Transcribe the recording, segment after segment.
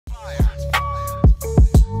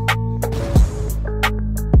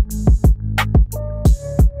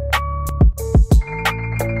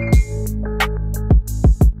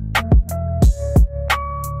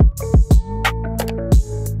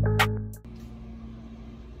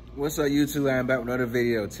What's up, YouTube? I'm back with another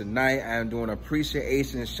video. Tonight I'm doing an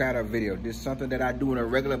appreciation shout out video. This is something that I do on a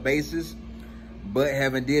regular basis, but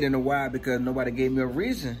haven't did in a while because nobody gave me a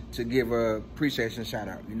reason to give a appreciation shout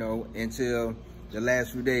out, you know, until the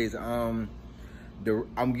last few days. I'm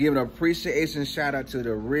giving an appreciation shout out to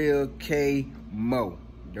the Real K Moe.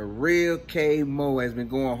 The Real K Moe has been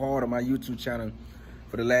going hard on my YouTube channel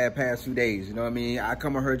for the past few days. You know what I mean? I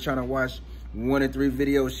come on her trying to watch 1 or 3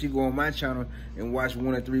 videos. She go on my channel and watch 1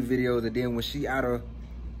 or 3 videos, and then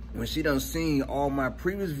when she done seen all my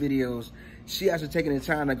previous videos, she actually taking the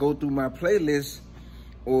time to go through my playlist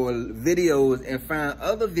or videos and find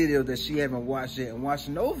other videos that she haven't watched yet and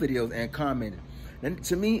watching those videos and commenting. And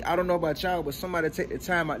to me, I don't know about y'all, but somebody take the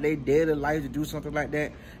time out their daily life to do something like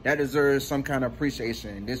that, that deserves some kind of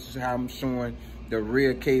appreciation. And this is how I'm showing the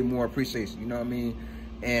Real K Moe appreciation, you know what I mean?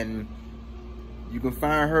 And you can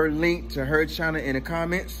find her link to her channel in the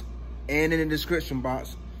comments and in the description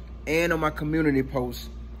box and on my community post.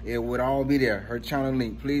 It would all be there, her channel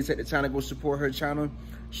link. Please take the time to go support her channel.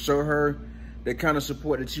 Show her the kind of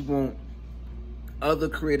support that you want other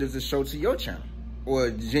creators to show to your channel,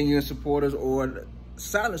 or genuine supporters or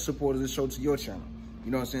silent supporters to show to your channel.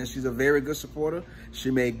 You know what I'm saying? She's a very good supporter.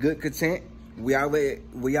 She made good content. We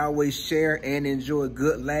always share and enjoy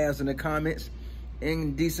good laughs in the comments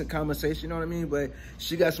and decent conversation, you know what I mean? But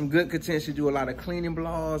she got some good content. She do a lot of cleaning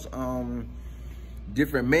blogs,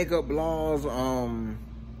 different makeup blogs,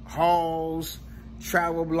 hauls,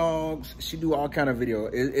 travel blogs. She do all kind of video.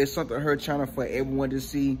 It's something on her channel for everyone to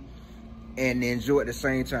see and enjoy at the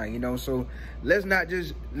same time, you know? So let's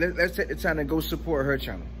take the time to go support her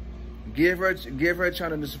channel. Give her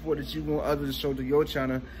channel the support that you want others to show to your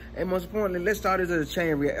channel. And most importantly, let's start this as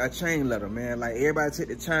a chain letter, man. Like, everybody take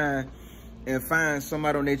the time and find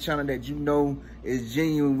somebody on their channel that you know is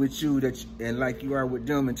genuine with you, and like you are with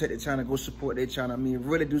them, and take the time to go support their channel. I mean,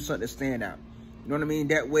 really do something to stand out. You know what I mean?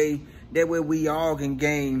 That way we all can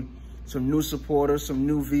gain some new supporters, some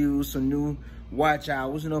new views, some new watch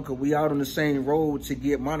hours, you know, because we all on the same road to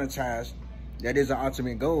get monetized. That is our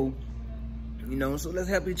ultimate goal, you know. So let's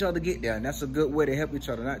help each other get there, and that's a good way to help each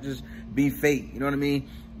other, not just be fake. You know what I mean?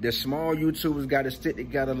 The small YouTubers got to stick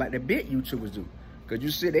together like the big YouTubers do. Because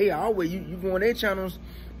you see, they always, you go on their channels,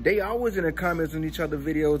 they always in the comments on each other's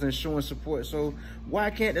videos and showing support. So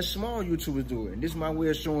why can't the small YouTubers do it? And this is my way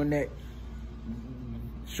of showing that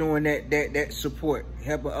support,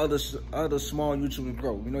 helping other small YouTubers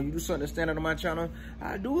grow. You know, you do something to stand out on my channel,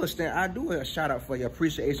 I do a shout out for you,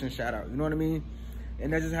 appreciation shout out. You know what I mean?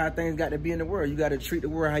 And that's just how things got to be in the world. You got to treat the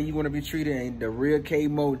world how you want to be treated, and the Real K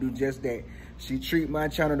Moe do just that. She treat my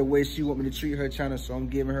channel the way she want me to treat her channel, so I'm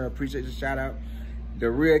giving her appreciation shout out. The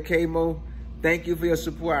Real K Moe, thank you for your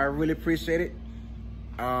support. I really appreciate it.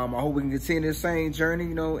 I hope we can continue the same journey,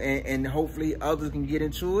 you know, and hopefully others can get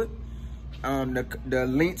into it. The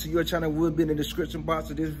link to your channel will be in the description box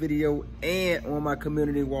of this video and on my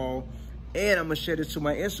community wall. And I'm going to share this to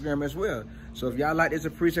my Instagram as well. So if y'all like this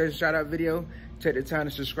appreciation shout out video, take the time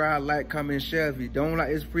to subscribe, like, comment, and share. If you don't like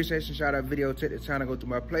this appreciation shout out video, take the time to go through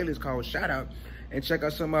my playlist called Shout Out and check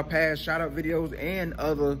out some of my past shout out videos and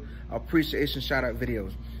other appreciation shout out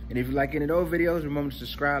videos. And if you like any of those videos, remember to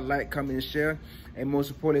subscribe, like, comment, and share. And most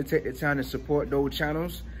importantly, take the time to support those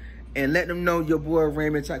channels and let them know your boy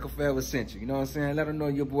Raymond Tackle Forever sent you. You know what I'm saying? Let them know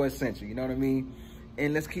your boy sent you. You know what I mean?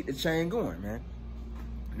 And let's keep the chain going, man.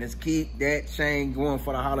 Let's keep that chain going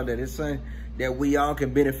for the holiday. It's something that we all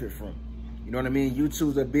can benefit from. You know what I mean?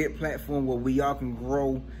 YouTube's a big platform where we all can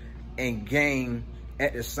grow and gain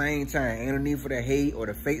at the same time. Ain't no need for the hate or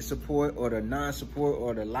the fake support or the non-support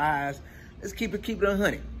or the lies. Let's keep it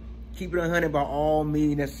 100. Keep it 100 by all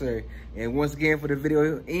means necessary. And once again, for the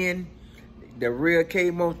video end, the Real K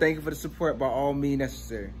Moe, thank you for the support by all means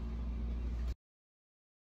necessary.